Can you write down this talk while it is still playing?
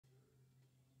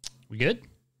We good?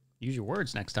 Use your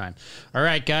words next time. All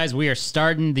right, guys, we are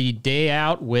starting the day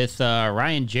out with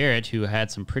Ryan Jarrett, who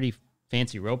had some pretty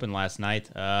fancy roping last night.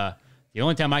 The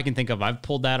only time I can think of I've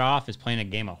pulled that off is playing a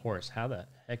game of horse. How the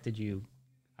heck did you?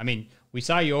 I mean, we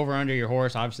saw you over under your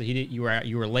horse. Obviously, you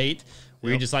were late.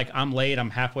 Were you just like, I'm late, I'm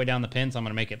halfway down the pin, so I'm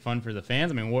going to make it fun for the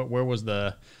fans? I mean, where was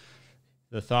the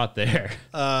thought there?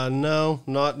 No,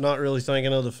 not really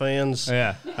thinking of the fans.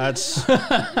 Yeah.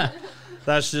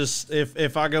 That's just,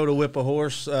 if I go to whip a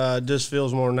horse, it just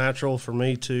feels more natural for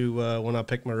me to, when I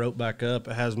pick my rope back up,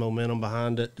 it has momentum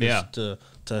behind it just to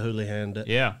hula hand it.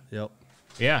 Yeah. Yep.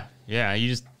 Yeah.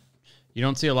 You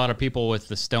don't see a lot of people with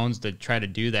the stones to try to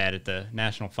do that at the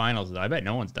national finals. I bet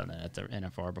no one's done that at the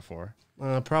NFR before.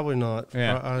 Probably not.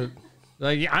 Yeah.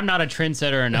 I'm not a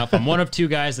trendsetter enough. I'm one of two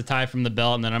guys to tie from the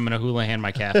belt, and then I'm going to hula hand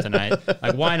my calf tonight.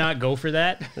 Like, why not go for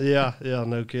that? Yeah,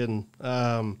 no kidding.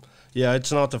 Yeah,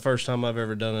 it's not the first time I've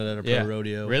ever done it at a pro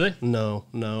rodeo. Really? No.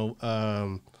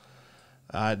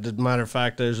 As a matter of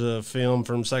fact, there's a film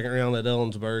from second round at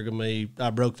Ellensburg of me.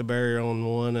 I broke the barrier on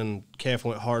one, and calf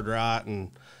went hard right,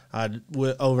 and I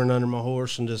went over and under my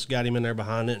horse and just got him in there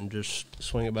behind it and just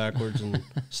swing it backwards and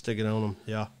stick it on him.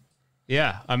 Yeah.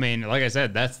 Yeah, I mean, like I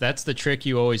said, that's the trick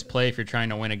you always play if you're trying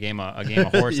to win a game of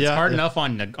horse. It's hard enough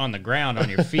on the ground on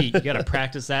your feet. You got to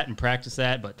practice that,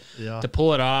 but to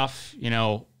pull it off,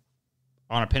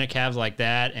 on a pin of calves like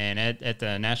that, and at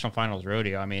the National Finals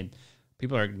Rodeo, I mean,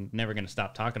 people are never going to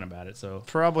stop talking about it. So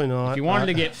probably not. If you wanted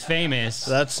to get famous,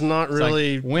 that's not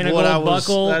really like win a gold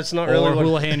buckle. That's not really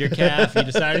hula hand your calf. You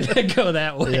decided to go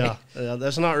that way. Yeah,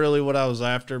 that's not really what I was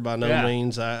after by no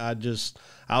means. I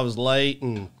was late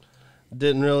and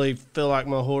didn't really feel like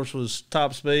my horse was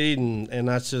top speed, and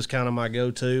that's just kind of my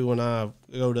go-to when I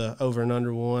go to over and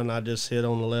under one. I just hit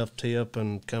on the left tip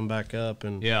and come back up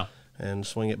and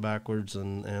swing it backwards,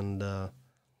 and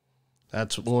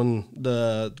that's when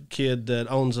the kid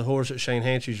that owns the horse that Shane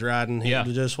Hanchy's riding,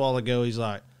 just a while ago, he's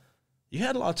like, you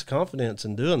had lots of confidence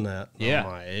in doing that. Yeah.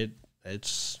 I'm like,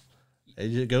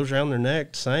 it goes around their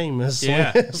neck, same as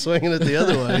swinging it the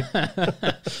other way.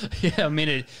 Yeah, I mean,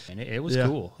 it was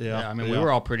cool. Yeah, I mean, we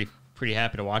were all pretty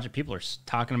happy to watch it. People are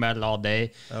talking about it all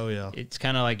day. Oh, yeah. It's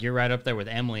kind of like you're right up there with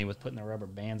Emily with putting the rubber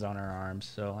bands on her arms.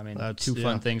 So, I mean, that's two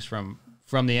fun things from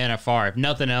the NFR. If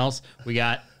nothing else, we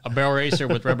got a barrel racer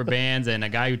with rubber bands and a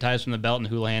guy who ties from the belt and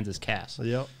hula hands his calves.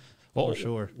 Yep, for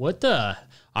sure.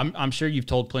 I'm sure you've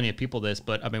told plenty of people this,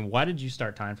 but, I mean, why did you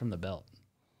start tying from the belt?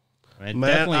 I mean,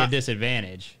 definitely a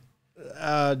disadvantage.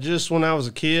 Just when I was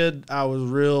a kid, I was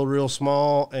real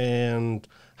small and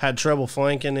had trouble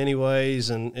flanking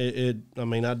anyways, and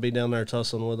I'd be down there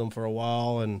tussling with them for a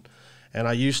while, and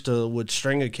I would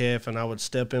string a calf and I would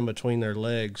step in between their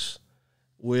legs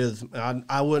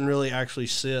I wouldn't really actually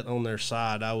sit on their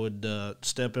side. I would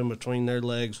step in between their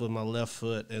legs with my left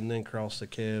foot and then cross the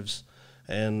calves,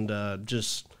 and I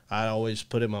always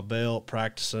put in my belt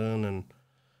practicing, and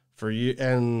for you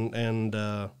and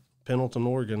Pendleton,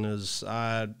 Oregon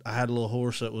I had a little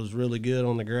horse that was really good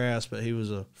on the grass, but he was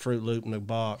a Fruit Loop in a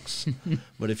box.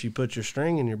 But if you put your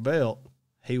string in your belt,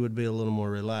 he would be a little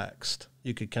more relaxed.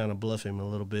 You could kind of bluff him a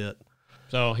little bit.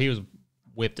 So he was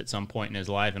whipped at some point in his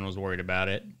life and was worried about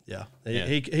it. Yeah.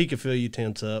 He could feel you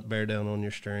tense up, bear down on your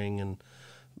string, and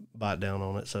bite down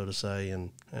on it, so to say.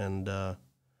 And I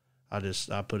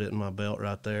put it in my belt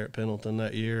right there at Pendleton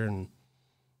that year, and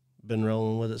been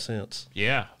rolling with it since.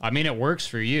 Yeah, I mean, it works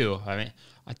for you. I mean,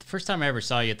 the first time I ever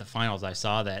saw you at the finals, I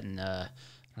saw that, and I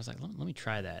was like, let me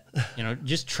try that.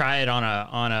 Just try it on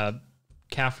a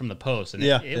calf from the post, and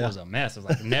it was a mess. I was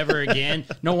like, never again.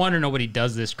 No wonder nobody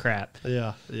does this crap.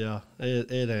 Yeah.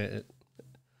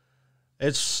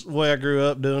 It's the way I grew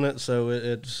up doing it,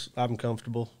 so I'm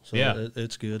comfortable. So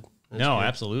it's good.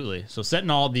 Absolutely. So setting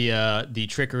all the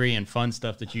trickery and fun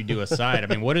stuff that you do aside, I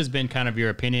mean, what has been kind of your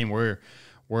opinion? We're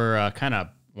kind of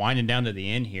winding down to the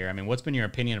end here. I mean, what's been your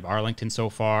opinion of Arlington so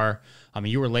far? I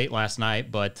mean, you were late last night,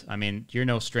 but, I mean, you're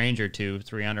no stranger to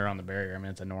 3 under on the barrier. I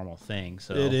mean, it's a normal thing.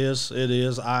 So It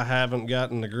is. I haven't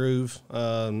gotten the groove.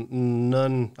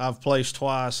 None. I've placed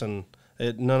twice, and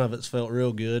none of it's felt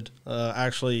real good.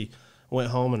 Actually went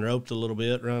home and roped a little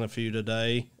bit, run a few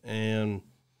today, and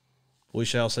we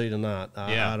shall see tonight.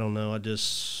 I don't know. I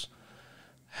just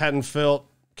hadn't felt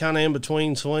kind of in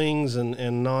between swings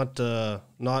and not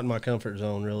in my comfort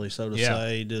zone, really, so to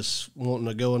say. Just wanting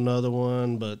to go another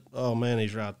one, but oh man,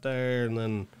 he's right there. And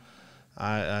then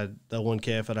the one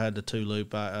calf that I had the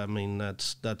 2-loop, I mean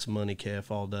that's a money calf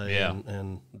all day. Yeah.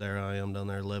 And there I am down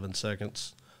there 11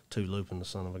 seconds 2-looping the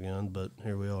son of a gun, but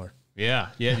here we are. Yeah.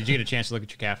 Did you get a chance to look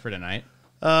at your calf for tonight?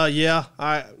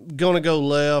 I gonna go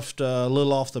left, a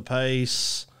little off the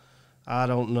pace. I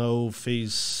don't know if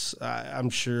he's. I'm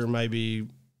sure maybe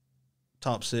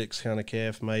top 6 kind of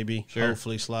calf, maybe. Sure.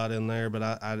 Hopefully slide in there, but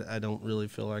I don't really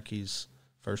feel like he's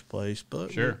first place.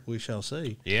 But sure, we shall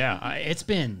see. Yeah, it's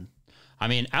been. I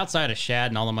mean, outside of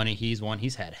Shad and all the money he's won,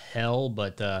 he's had hell.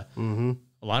 But a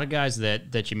lot of guys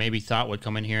that you maybe thought would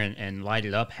come in here and light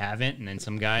it up haven't, and then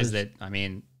some guys that I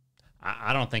mean,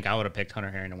 I don't think I would have picked Hunter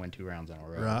Herring to win 2 rounds in a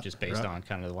row just based on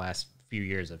kind of the last few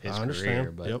years of his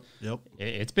career. But yep.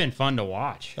 It's been fun to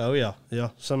watch. Oh yeah,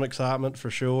 some excitement for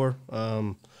sure.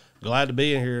 Glad to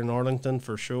be in here in Arlington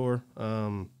for sure.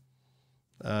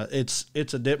 It's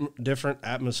a different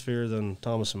atmosphere than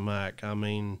Thomas and Mack. I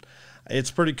mean, it's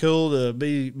pretty cool to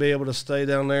be able to stay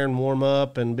down there and warm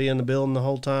up and be in the building the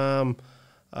whole time.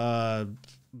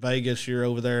 Vegas, you're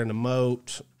over there in the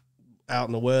moat, out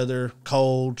in the weather,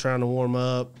 cold, trying to warm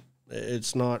up.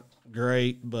 It's not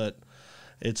great, but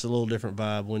it's a little different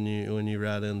vibe when you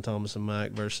ride in Thomas and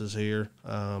Mack versus here.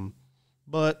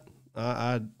 But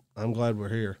I'm glad we're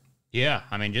here. Yeah,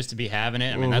 I mean, just to be having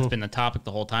it. I mean, that's been the topic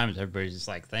the whole time. Is everybody's just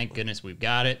like, thank goodness we've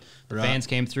got it. The fans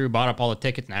came through, bought up all the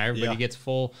tickets. Now everybody gets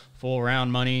full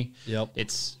round money. Yep.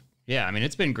 I mean,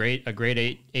 it's been great. A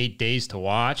great eight days to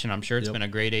watch, and I'm sure it's been a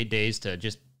great 8 days to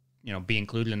just be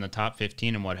included in the top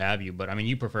 15 and what have you. But I mean,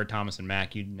 you prefer Thomas and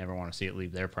Mack. You'd never want to see it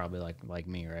leave there, probably like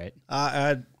me, right?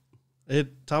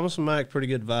 Thomas and Mack, pretty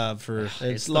good vibe for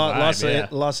it's lots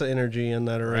of energy in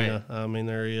that arena. Right. I mean,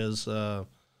 there is.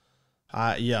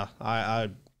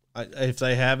 If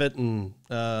they have it and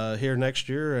here next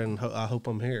year, and I hope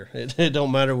I'm here. It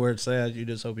don't matter where it's at. You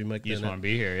just hope you make. You just want to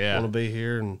be here, yeah. Want to be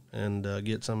here and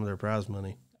get some of their prize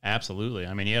money. Absolutely.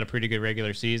 I mean, you had a pretty good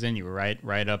regular season. You were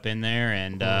right up in there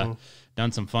and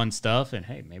done some fun stuff. And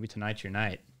hey, maybe tonight's your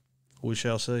night. We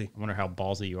shall see. I wonder how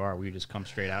ballsy you are. Will you just come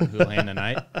straight out and Houlihan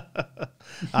tonight?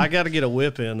 I got to get a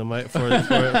whip in for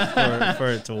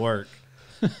it to work.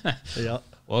 Yeah.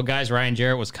 Well, guys, Ryan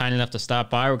Jarrett was kind enough to stop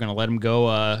by. We're going to let him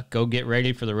go get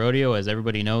ready for the rodeo. As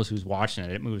everybody knows who's watching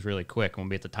it, it moves really quick. We'll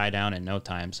be at the tie down in no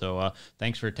time. So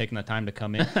thanks for taking the time to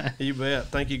come in. You bet.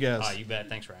 Thank you, guys. Oh, you bet.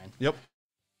 Thanks, Ryan. Yep.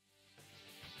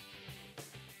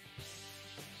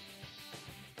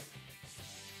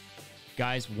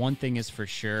 Guys, one thing is for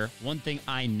sure, one thing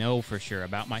I know for sure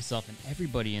about myself and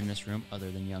everybody in this room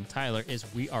other than young Tyler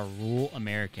is we are rural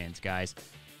Americans, guys.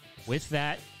 With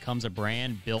that comes a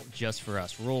brand built just for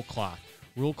us, Rural Cloth.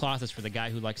 Rural Cloth is for the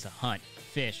guy who likes to hunt,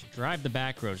 fish, drive the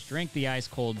back roads, drink the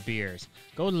ice-cold beers,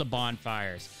 go to the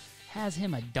bonfires, has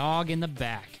him a dog in the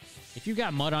back. If you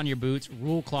got mud on your boots,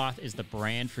 Rural Cloth is the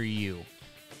brand for you.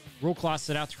 Rural Cloth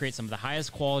set out to create some of the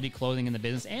highest quality clothing in the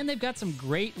business, and they've got some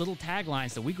great little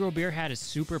taglines. The We Grow Beer hat is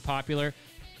super popular.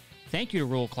 Thank you to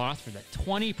Rural Cloth for the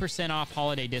 20% off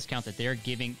holiday discount that they're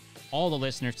giving all the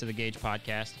listeners to the Gauge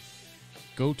podcast.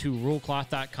 Go to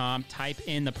ruralcloth.com, type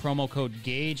in the promo code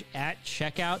GAUGE at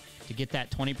checkout to get that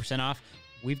 20% off.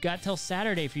 We've got till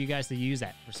Saturday for you guys to use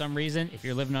that. For some reason, if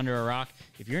you're living under a rock,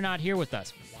 if you're not here with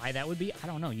us, why that would be, I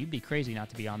don't know. You'd be crazy not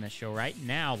to be on this show right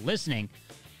now listening.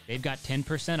 They've got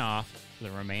 10% off for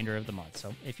the remainder of the month.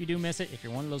 So if you do miss it, if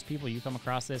you're one of those people, you come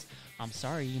across this, I'm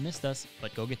sorry you missed us,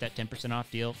 but go get that 10% off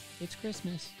deal. It's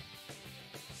Christmas.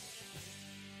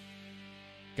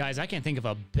 Guys, I can't think of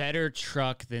a better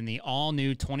truck than the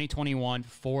all-new 2021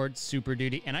 Ford Super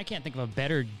Duty, and I can't think of a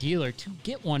better dealer to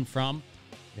get one from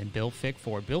than Bill Fick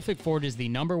Ford. Bill Fick Ford is the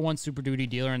 #1 Super Duty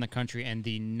dealer in the country and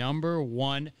the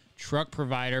 #1 truck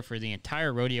provider for the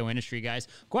entire rodeo industry, guys.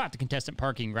 Go out to contestant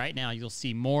parking right now. You'll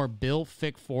see more Bill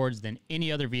Fick Fords than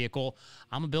any other vehicle.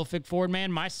 I'm a Bill Fick Ford man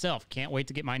myself. Can't wait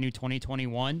to get my new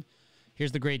 2021.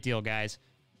 Here's the great deal, guys.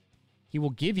 He will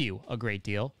give you a great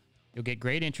deal. You'll get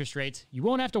great interest rates. You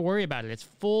won't have to worry about it. It's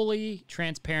fully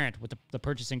transparent with the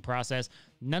purchasing process.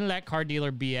 None of that car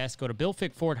dealer BS. Go to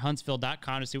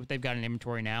BillFickFordHuntsville.com to see what they've got in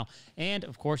inventory now. And,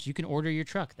 of course, you can order your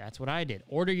truck. That's what I did.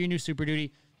 Order your new Super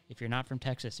Duty. If you're not from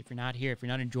Texas, if you're not here, if you're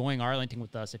not enjoying Arlington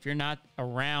with us, if you're not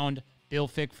around Bill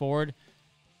Fick Ford,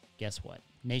 guess what?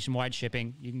 Nationwide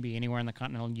shipping. You can be anywhere in the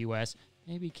continental U.S.,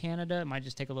 maybe Canada. It might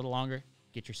just take a little longer.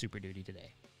 Get your Super Duty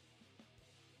today.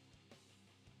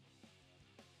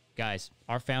 Guys,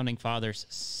 our founding fathers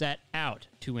set out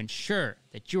to ensure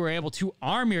that you were able to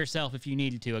arm yourself if you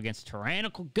needed to against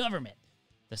tyrannical government.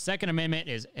 The Second Amendment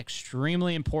is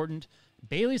extremely important.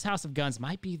 Bailey's House of Guns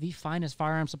might be the finest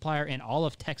firearm supplier in all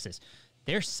of Texas.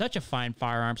 They're such a fine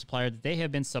firearm supplier that they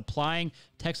have been supplying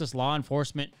Texas law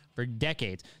enforcement for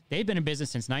decades. They've been in business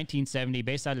since 1970,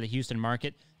 based out of the Houston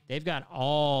market. They've got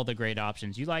all the great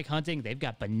options. You like hunting? They've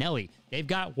got Benelli. They've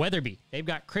got Weatherby. They've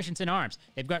got Christensen Arms.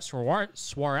 They've got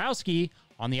Swarovski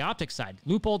On the optics side,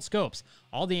 Loopold Scopes,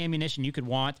 all the ammunition you could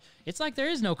want. It's like there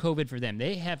is no COVID for them.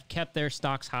 They have kept their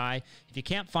stocks high. If you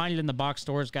can't find it in the box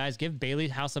stores, guys, give Bailey's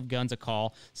House of Guns a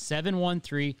call,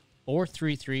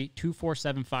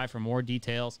 713-433-2475 for more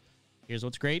details. Here's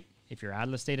what's great. If you're out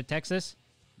of the state of Texas,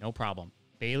 no problem.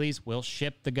 Bailey's will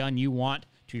ship the gun you want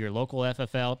to your local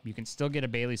FFL. You can still get a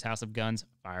Bailey's House of Guns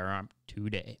firearm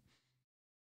today.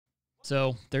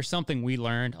 So there's something we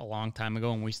learned a long time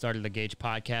ago when we started the Gauge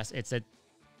podcast. It's that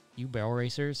you barrel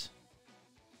racers,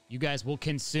 you guys will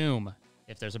consume.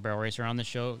 If there's a barrel racer on the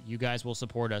show, you guys will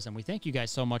support us. And we thank you guys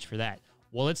so much for that.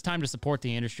 Well, it's time to support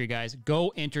the industry, guys.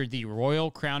 Go enter the Royal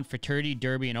Crown Fraternity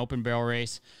Derby and Open Barrel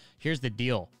Race. Here's the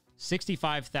deal.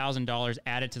 $65,000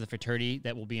 added to the fraternity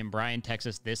that will be in Bryan,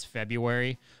 Texas this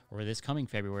February, or this coming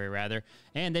February, rather.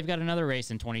 And they've got another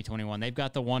race in 2021. They've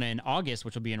got the one in August,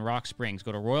 which will be in Rock Springs.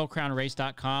 Go to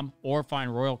RoyalCrownRace.com or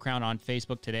find Royal Crown on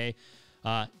Facebook today.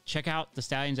 Check out the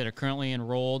stallions that are currently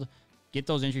enrolled. Get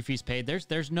those entry fees paid.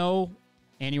 There's no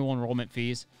annual enrollment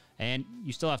fees, and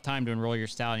you still have time to enroll your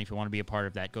stallion if you want to be a part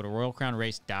of that. Go to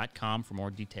RoyalCrownRace.com for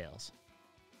more details.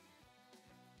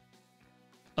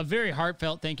 A very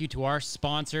heartfelt thank you to our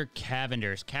sponsor,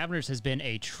 Cavenders. Cavenders has been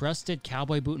a trusted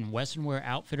cowboy boot and western wear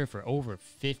outfitter for over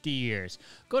 50 years.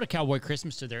 Go to Cowboy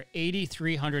Christmas to their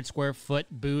 8,300 square foot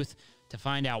booth to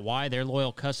find out why their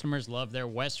loyal customers love their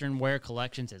western wear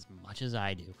collections as much as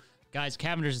I do. Guys,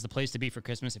 Cavenders is the place to be for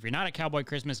Christmas. If you're not at Cowboy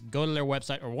Christmas, go to their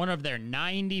website or one of their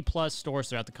 90-plus stores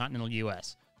throughout the continental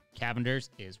U.S.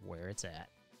 Cavenders is where it's at.